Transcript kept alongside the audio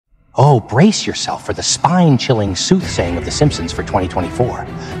Oh, brace yourself for the spine-chilling soothsaying of The Simpsons for 2024.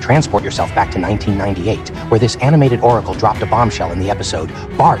 Transport yourself back to 1998, where this animated oracle dropped a bombshell in the episode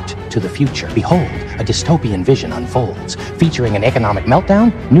Bart to the Future. Behold, a dystopian vision unfolds, featuring an economic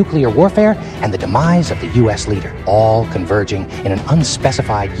meltdown, nuclear warfare, and the demise of the U.S. leader, all converging in an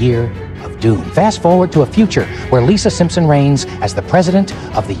unspecified year of doom. Fast forward to a future where Lisa Simpson reigns as the President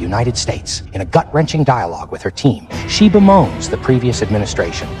of the United States. In a gut-wrenching dialogue with her team, she bemoans the previous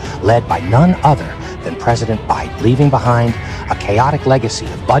administration, led by none other than President Biden, leaving behind a chaotic legacy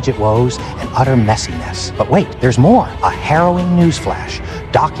of budget woes and utter messiness. But wait, there's more. A harrowing newsflash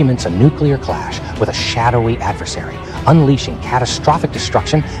documents a nuclear clash with a shadowy adversary, unleashing catastrophic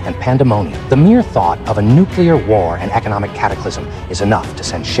destruction and pandemonium. The mere thought of a nuclear war and economic cataclysm is enough to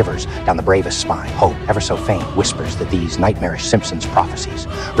send shivers down the bravest spine. Hope, ever so faint, whispers that these nightmarish Simpsons prophecies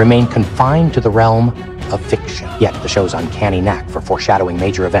remain confined to the realm of fiction. Yet the show's uncanny knack for foreshadowing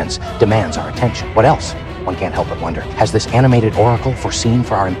major events demands our attention. What else? One can't help but wonder, has this animated oracle foreseen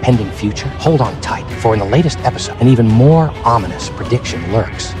for our impending future? Hold on tight, for in the latest episode, an even more ominous prediction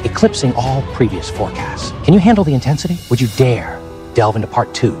lurks, eclipsing all previous forecasts. Can you handle the intensity? Would you dare delve into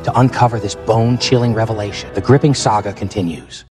part 2 to uncover this bone-chilling revelation? The gripping saga continues.